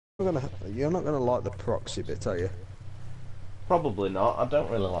You're not gonna like the proxy bit, are you? Probably not. I don't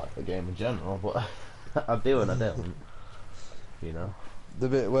really like the game in general, but I do and I don't. You know. The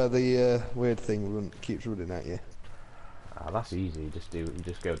bit where the weird thing keeps running at you. Ah, that's easy. You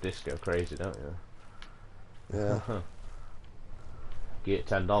just go disco crazy, don't Yeah. you? Get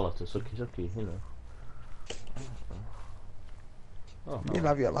 $10 to sucky sucky, you know. Oh, You'll hello.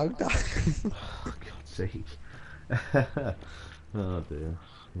 have your load down. Oh, God's sake. Oh dear.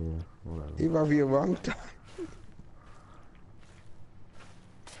 Yeah, whatever. You have your wrong time.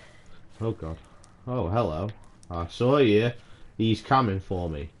 Oh God. Oh, hello. I saw you. He's coming for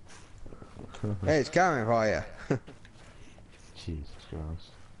me. Hey, it's coming for you. Jesus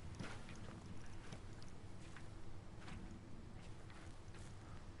Christ.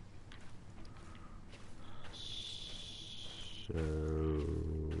 So,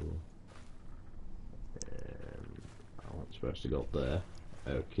 I wasn't supposed to go up there.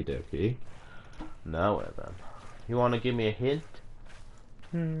 Okie dokie. Now where then? You want to give me a hint?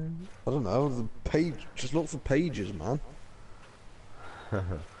 I don't know. The page. Just look for pages, man.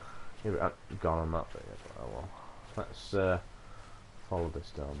 You've gone on that thing. Oh well. Let's follow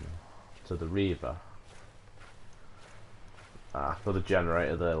this down to the river. Ah, for the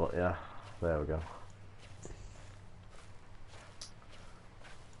generator there. Look, yeah. There we go.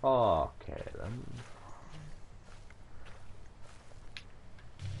 Okay then.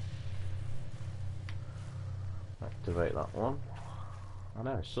 Activate that one. I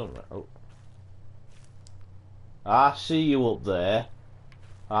know somewhere. Oh. I see you up there.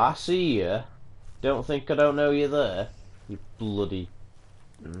 I see you. Don't think I don't know you're there. You bloody.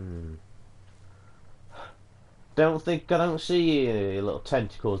 Don't think I don't see you, your little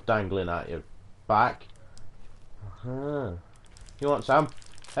tentacles dangling at your back. You want some?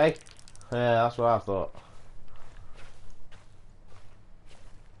 Hey? Yeah, that's what I thought.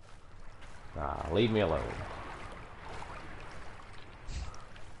 Ah, leave me alone.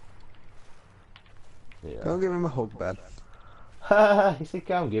 Yeah. Go give him a hug, Ben. You think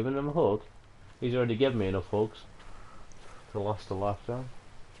I'm giving him a hug? He's already given me enough hugs to last a lifetime.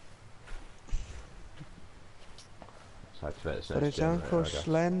 Let's activate this But next it's generator, Uncle I guess.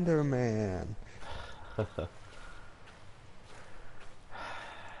 Slender Man.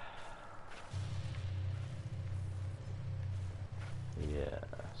 Yeah,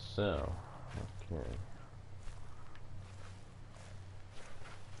 so, okay.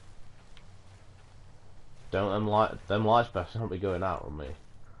 Don't them lights best don't be going out on me.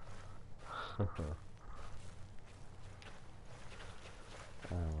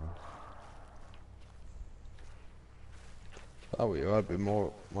 Oh, If I were you, I'd be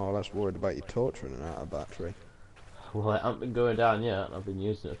more or less worried about your torch running out of battery. well, it hasn't been going down yet. I've been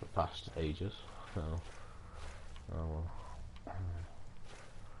using it for past ages. So, oh well.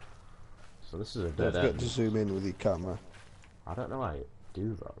 So this is a Don't dead forget to end. zoom in with your camera. I don't know how you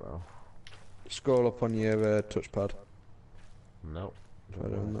do that though. Scroll up on your touchpad. Nope. Try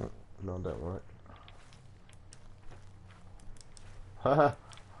Don't doing work. that. No, don't work. Haha.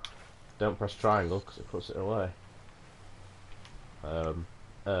 Don't press triangle because it puts it away.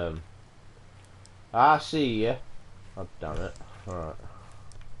 I see ya. Oh, damn it. Alright.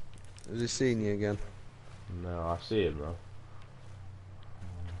 Has he seen you again? No, I see him though.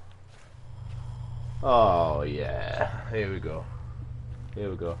 Oh, yeah. Here we go. Here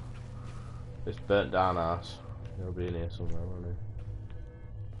we go. This burnt down ass. He'll be in here somewhere, won't he?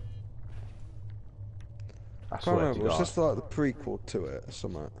 I Can't swear to remember. Was God. this like the prequel to it or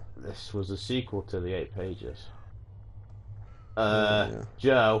something? This was a sequel to the 8 pages. Yeah.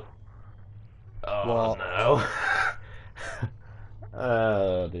 Joe. Oh, What? no.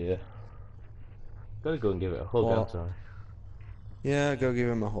 Oh, dear. Gotta go and give it a hug, What? haven't I? Yeah, go give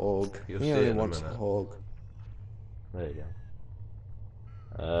him a hug. You'll He see only it in a wants a minute. hug. There you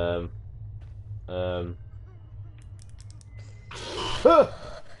go.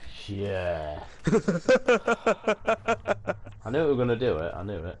 Yeah. I knew we were gonna do it. I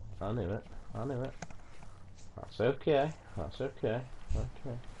knew it. I knew it. I knew it. That's okay. That's okay.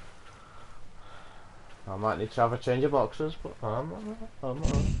 Okay. I might need to have a change of boxes, but I'm alright. I'm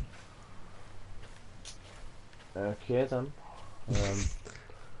alright. Okay then.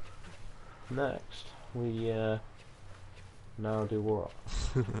 Next we now do what?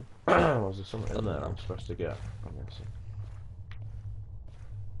 Was there something in there I'm supposed to get? I'm guessing.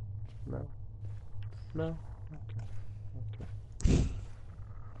 No. No. Okay.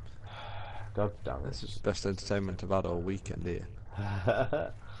 God damn it. This is the best entertainment I've had all weekend here.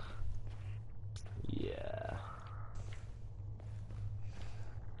 Yeah.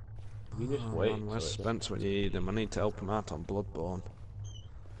 You just Oh wait man, where's till it Spence when you need him? I need to help him out on Bloodborne.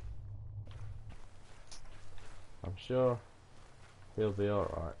 I'm sure he'll be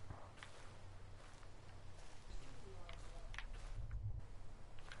alright.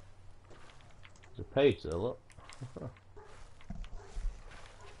 There's a page there, look.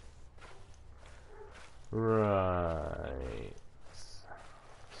 Right.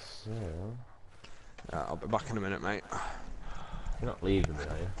 So... I'll be back in a minute, mate. You're not leaving me,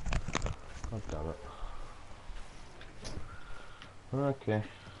 are you? God damn it. Okay.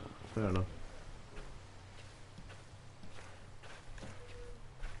 Fair enough.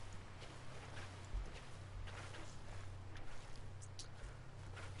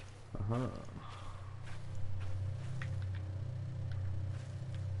 Uh-huh.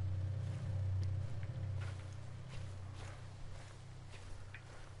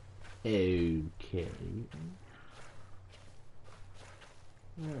 Okay.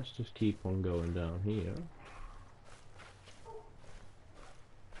 Let's just keep on going down here.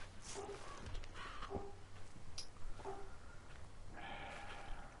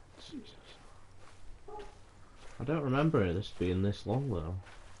 Jesus. I don't remember this being this long though.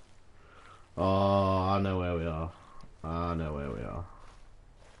 Oh, I know where we are. I know where we are.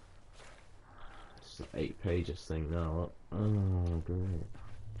 It's the 8 pages thing now. Look. Oh, great.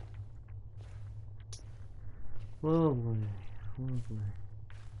 Lovely. Lovely.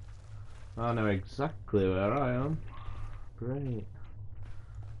 I know exactly where I am. Great.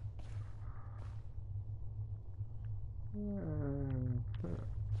 Yeah.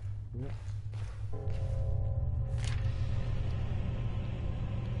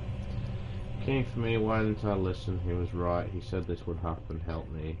 Came for me, why didn't I listen? He was right. He said this would happen. Help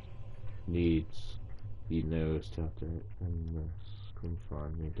me. Needs. He knows to have to end this. Come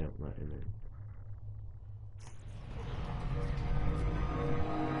find me. Don't let him in.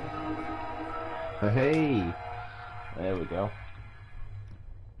 Hey! There we go.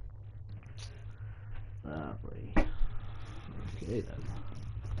 Lovely. Okay then.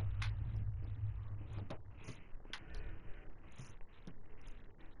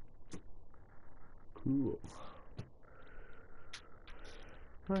 Cool.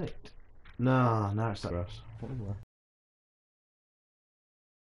 Right. Nah, now it's that grass.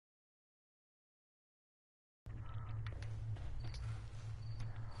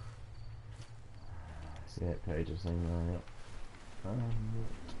 See 8 pages thing there, yep.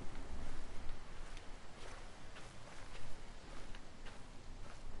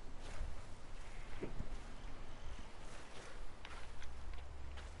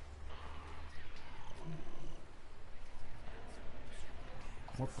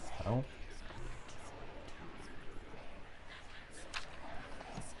 What the hell?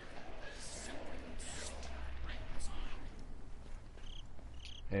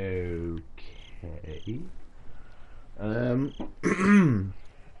 Okay.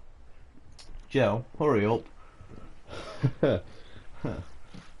 Joe, hurry up.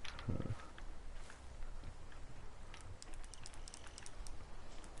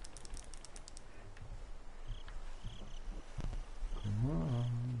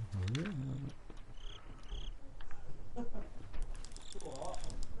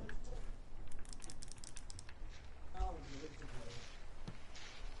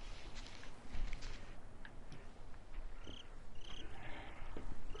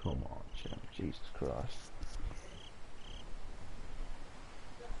 Come on, Joe. Jesus Christ.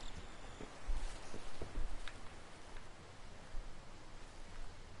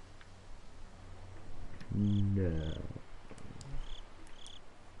 No.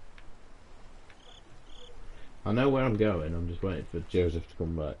 I know where I'm going, I'm just waiting for Joseph to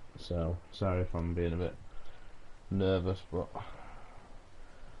come back, so sorry if I'm being a bit nervous, but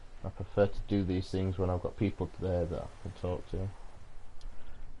I prefer to do these things when I've got people there that I can talk to,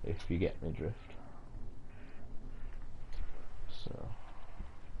 if you get me drift. So,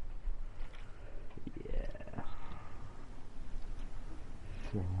 yeah.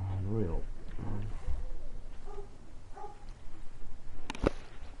 Come on, hurry up.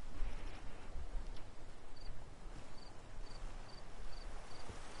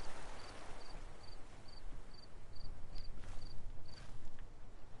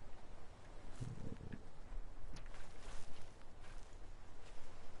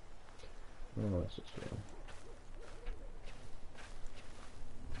 Oh, that's just real.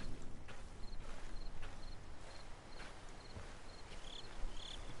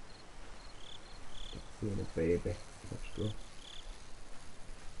 Being a baby. Let's go.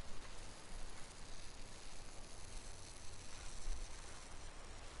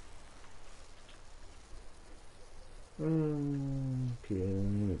 Okay, here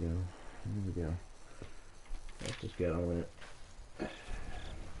we go. Here we go. Let's just get on with it. I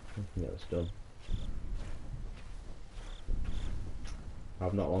can get this done.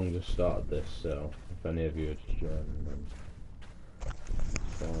 I've not long just started this, so if any of you are just joining, then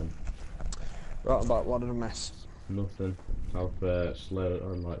fine. Right about what a mess. Nothing. I've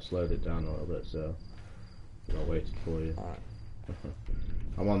slowed it down a little bit, so I waited for you. Alright.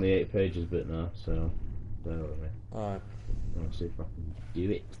 I'm on the 8 pages bit now, so bear with me. Alright. Let's see if I can do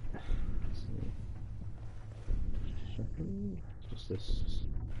it. Just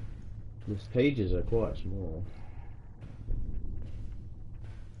these pages are quite small.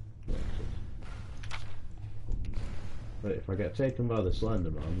 But if I get taken by the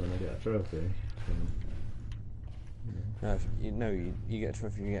Slender Man, then I get a trophy. No, you get a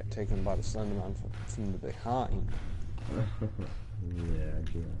trophy if you get taken by the Slender Man from the behind. Yeah, I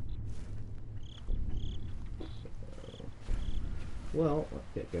guess. So, well, let's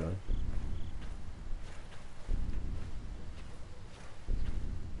get going.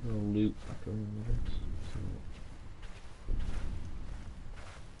 I'll loop back around this.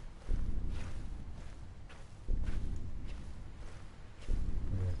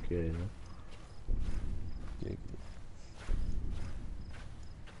 Okay, then. Wait.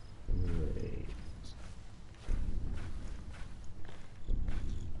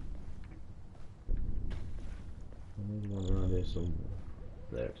 Around here somewhere.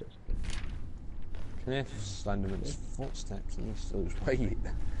 There it is. Can you hear Slenderman's footsteps and you still just wait?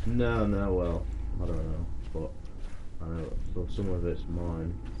 No, well, I don't know, but I know so some of it's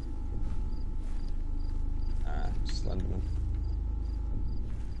mine. Slenderman.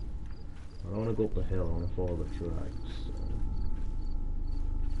 I don't want to go up the hill, I want to follow the tracks. So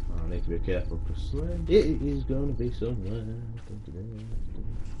I need to be careful because Slender is going to be somewhere.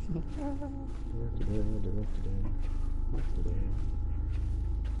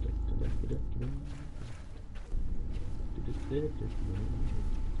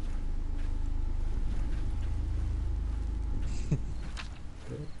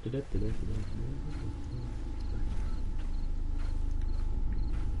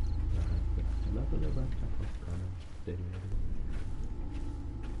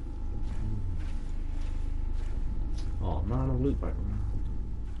 Oh man, I'll loop back around.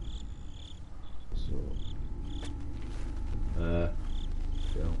 So,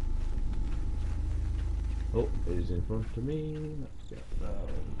 go. Oh, it is in front of me. Let's get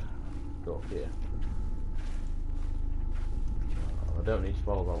round. Go up here. I don't need to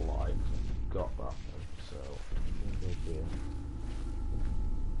follow the light. I've got that one, so go here.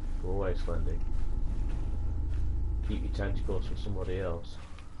 Go away, Slendy. Keep your tentacles for somebody else.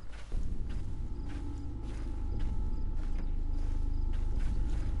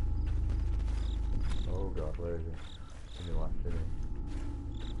 Oh god, where is it? In the left, isn't it?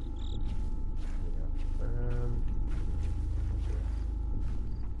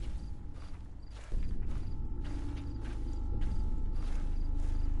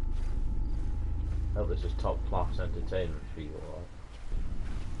 I hope this is top class entertainment for you all.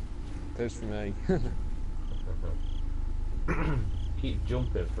 There's for me. Keep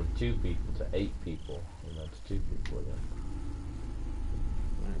jumping from 2 people to 8 people, and then to 2 people again.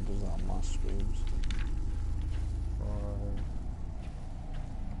 And it does that on my streams.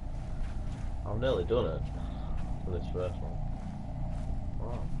 I've nearly done it for this first one.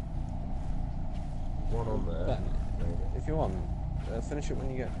 Wow. One on there. Ben, if you want, finish it when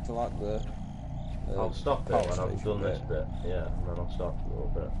you get to like the. I'll stop it when I've done this bit, yeah, and then I'll start a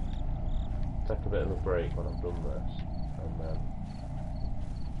little bit. Take a bit of a break when I've done this, and then.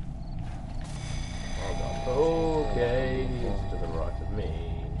 Oh god. Okay, he's to the right of me.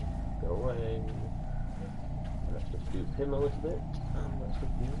 Go away. Let's just dupe him a little bit, and let's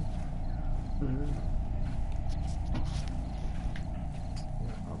just do. Yeah,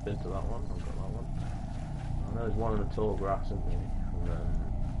 I've been to that one, I've got that one. I know there's one in the tall grass, isn't there?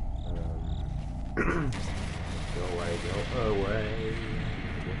 And then, go away, go away.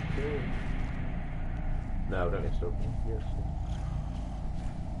 No, don't need to open. Yes.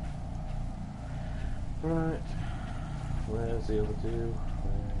 Right. Where's the other 2?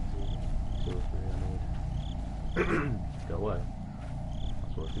 Where's the 2 or 3 I need? Go away.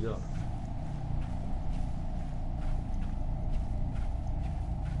 That's what you got.